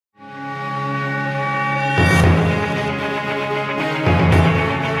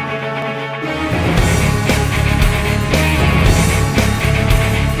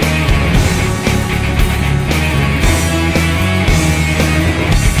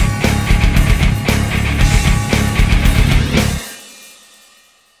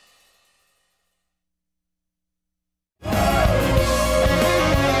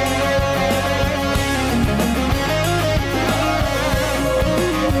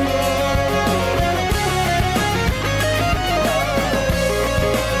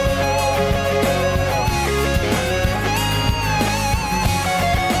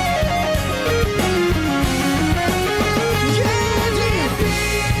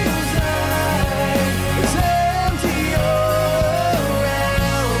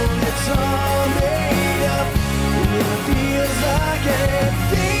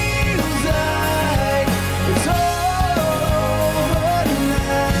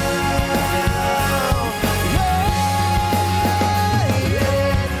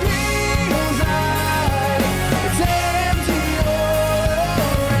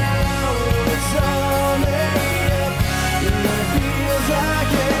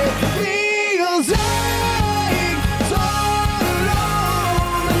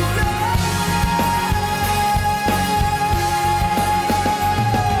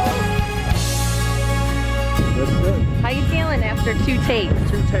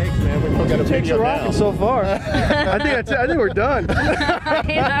2 takes, man. We got a video now. So far. I think we're done.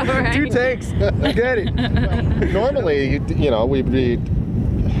 Yeah, right. 2 takes. Get it. Normally, you know, we'd be,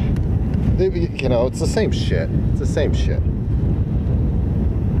 you know, it's the same shit. It's the same shit.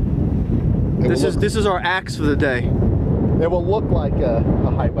 This is our axe for the day. It will look like a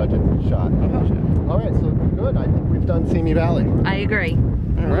high budget shot. All right, so good. I think we've done Simi Valley. I agree.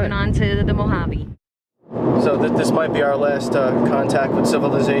 Moving on to the Mojave. So this might be our last contact with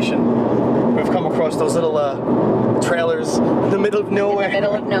civilization. We've come across those little trailers in the middle of nowhere. In the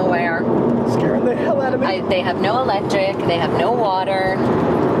middle of nowhere. Scaring the hell out of me. They have no electric, they have no water.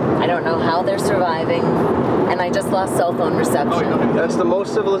 I don't know how they're surviving. And I just lost cell phone reception. Oh, that's the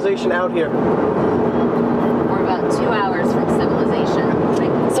most civilization out here. We're about 2 hours from civilization.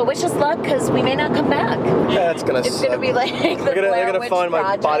 So wish us luck, because we may not come back. That's gonna It's suck. gonna be like the They're gonna find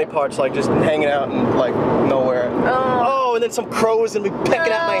my body parts like just hanging out and like nowhere. Oh, and then some crows and be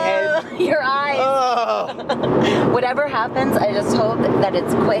pecking at my head. Your eyes. Oh. Whatever happens, I just hope that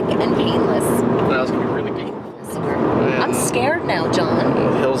it's quick and painless. That was gonna be really painful. I'm scared now, John.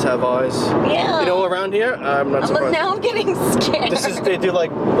 The hills have eyes. Yeah. You know, around here, I'm not surprised. Now I'm getting scared. They do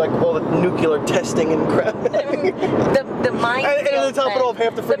like all the nuclear testing and crap. the mines. And to top it off,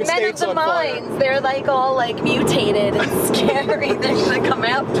 half the freaking state's on fire. The mines, they're like all like mutated and scary. They're gonna come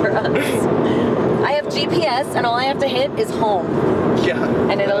after us. I have GPS and all I have to hit is home. Yeah.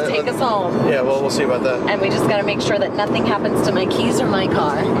 And it'll take us home. Yeah, well, we'll see about that. And we just gotta make sure that nothing happens to my keys or my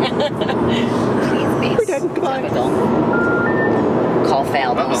car. Please be Goodbye. typical. Call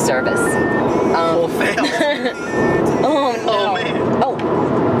failed service. Call failed. Oh no. Oh man.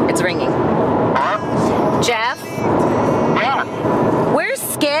 Oh, it's ringing. Jeff? Yeah. We're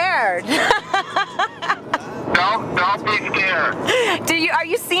scared. Don't be scared. Are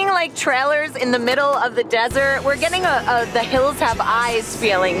you seeing like trailers in the middle of the desert? We're getting the hills have eyes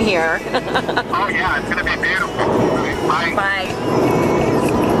feeling here. Oh yeah, it's gonna be beautiful. Bye. Bye.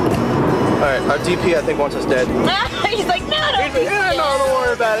 Alright, our DP I think wants us dead. He's like, no, don't be Yeah, no, don't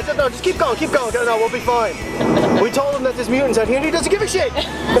worry about it. Just keep going, keep going. No, we'll be fine. We told him that there's mutants out here and he doesn't give a shit.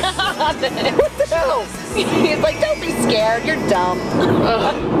 What the hell? He's like, don't be scared, you're dumb.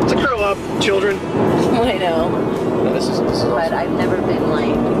 To grow up, children. I know. No, this is But I've never been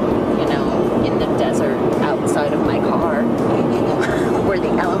like, you know, in the desert outside of my car where the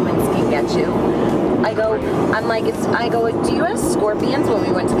elements can get you. I go, do you have scorpions when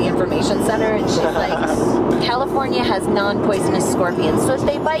we went to the information center? And she's like, California has non-poisonous scorpions, so if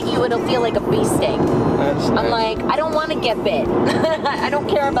they bite you, it'll feel like a bee sting. I'm like, I don't want to get bit. I don't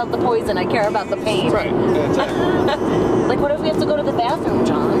care about the poison, I care about the pain. Right. Like, what if we have to go to the bathroom,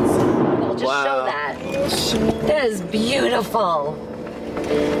 John? They'll just show that. That is beautiful.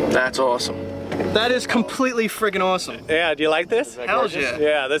 That's awesome. That is completely friggin' awesome. Yeah, do you like this? Hell yeah.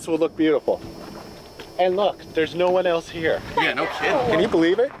 Yeah, this will look beautiful. And look, there's no one else here. Yeah, no kidding. Can you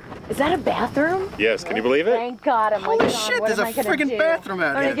believe it? Is that a bathroom? Yes, can you believe it? Thank God. I'm Holy like, shit, what there's am a I gonna friggin' do? bathroom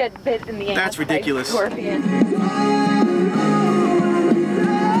out I'm here. gonna get bit in the ass. That's ridiculous. By a scorpion.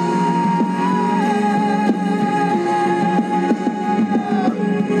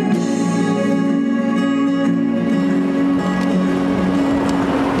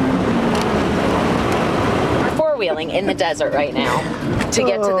 We're four-wheeling in the desert right now to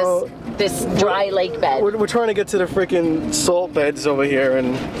get to this dry lake bed. We're trying to get to the freaking salt beds over here,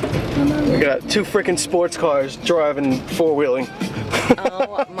 and we got 2 freaking sports cars driving 4-wheeling.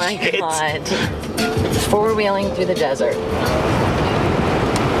 Oh my God. Four-wheeling through the desert.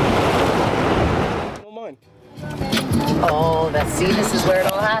 Don't mind. Oh, this is where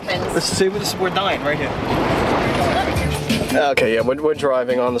it all happens. We're dying right here. Okay, yeah, we're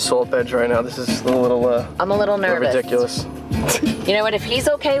driving on the salt beds right now. This is a little, I'm a little nervous. ridiculous. You know what, if he's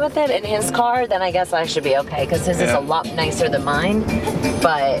okay with it in his car, then I guess I should be okay, because his is a lot nicer than mine,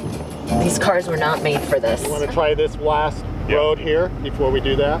 but these cars were not made for this. Want to try this last road here before we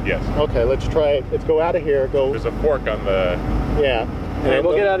do that? Yes. Okay, let's try it. Let's go out of here. Go. There's a fork on the... Yeah. And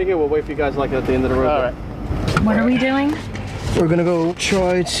we'll get out of here. We'll wait for you guys like at the end of the road. All right. What are we doing? We're gonna go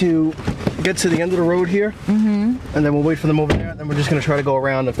try to get to the end of the road here, and then we'll wait for them over there, and then we're just gonna try to go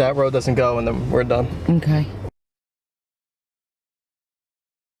around if that road doesn't go, and then we're done. Okay.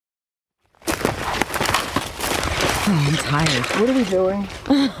 Oh, I'm tired. What are we doing?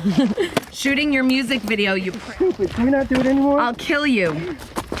 Shooting your music video, you Stupid. Can we not do it anymore? I'll kill you.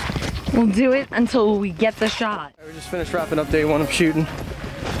 We'll do it until we get the shot. We just finished wrapping up day 1 of shooting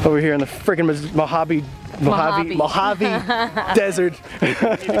over here in the freaking Mojave Desert. We need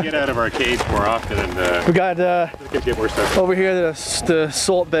to get out of our cage more often and We got get more stuff. over here the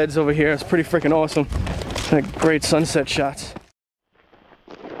salt beds over here. It's pretty freaking awesome. Like great sunset shots.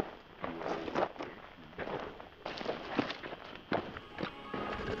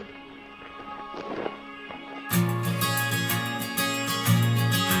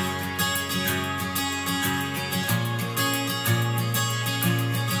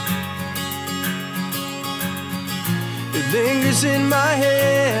 It lingers in my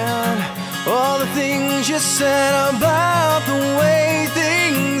head, all the things you said about the way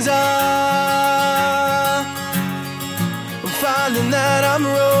things are. I'm finding that I'm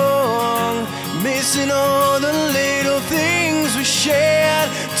wrong, missing all the little things we shared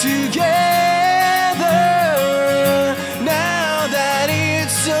together. Now that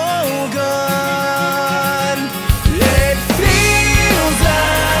it's all gone, it feels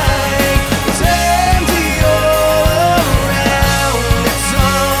like it's empty all around. It's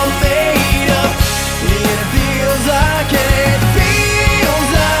all made up. It feels like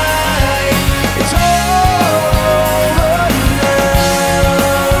it's all over now.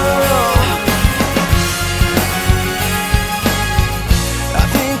 I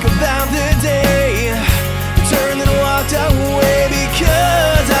think about the day you turned and walked away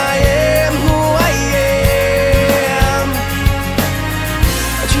because I am who I am.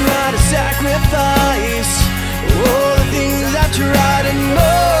 I try to sacrifice all the things I tried and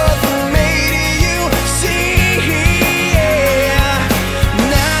more.